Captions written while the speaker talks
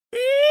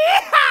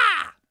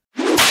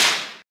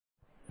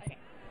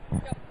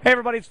Hey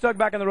everybody, it's Doug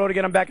back on the road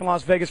again. I'm back in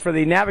Las Vegas for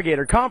the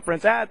Navigator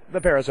Conference at the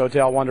Paris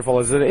Hotel, wonderful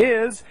as it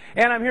is.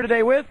 And I'm here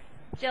today with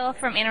Jill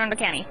from Anne Arundel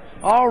County.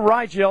 All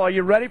right, Jill, are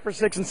you ready for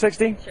 6 and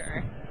 60?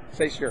 Sure.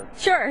 Say sure.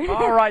 Sure.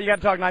 All right, you got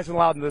to talk nice and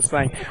loud in this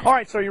thing. All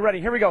right, so you're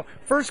ready. Here we go.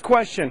 First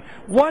question.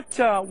 What's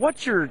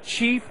your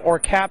chief or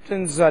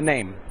captain's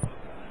name?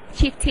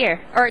 Chief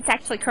Tier, or it's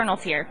actually Colonel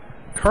Tier.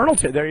 Colonel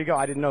Tier. There you go.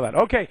 I didn't know that.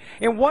 Okay.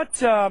 And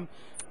what's your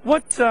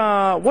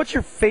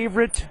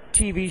favorite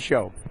TV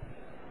show?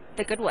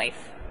 The Good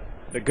Wife.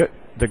 The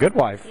Good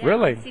Wife. Yeah,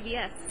 really? On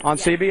CBS. On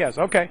CBS.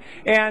 Okay.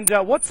 And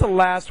what's the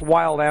last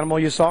wild animal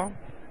you saw?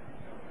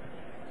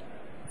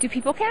 Do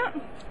people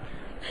count?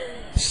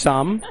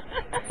 Some.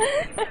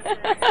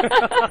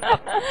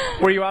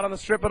 Were you out on the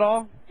strip at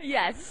all?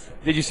 Yes.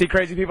 Did you see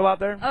crazy people out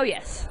there? Oh,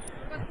 yes.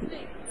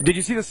 Did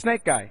you see the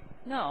snake guy?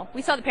 No.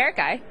 We saw the parrot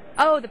guy.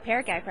 Oh, the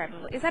parrot guy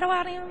probably. Is that a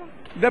wild animal?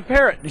 The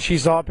parrot. She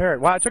saw a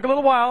parrot. Wow, it took a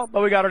little while,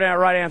 but we got her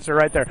right answer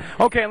right there.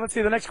 Okay, let's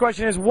see. The next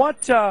question is,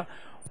 what's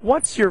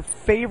your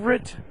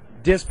favorite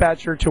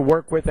dispatcher to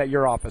work with at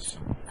your office?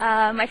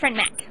 My friend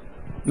Mac.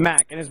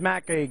 Mac. And is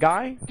Mac a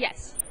guy?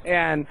 Yes.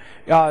 And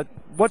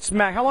what's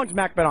Mac? How long's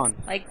Mac been on?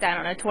 Like, I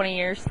don't know, 20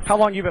 years. How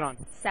long you been on?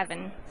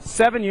 7.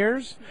 7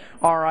 years?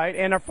 All right.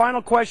 And our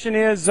final question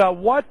is,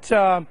 what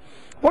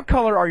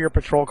color are your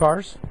patrol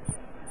cars?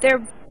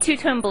 They're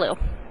two-tone blue.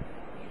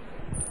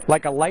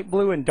 Like a light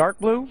blue and dark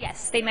blue?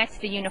 Yes, they match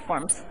the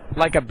uniforms.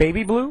 Like a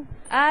baby blue?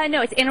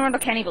 No, it's Anne Arundel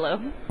County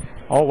blue.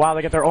 Oh, wow,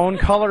 they got their own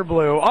color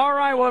blue. All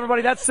right, well,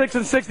 everybody, that's 6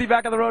 and 60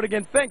 back on the road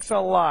again. Thanks a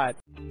lot.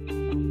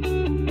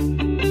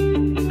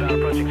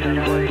 Approaching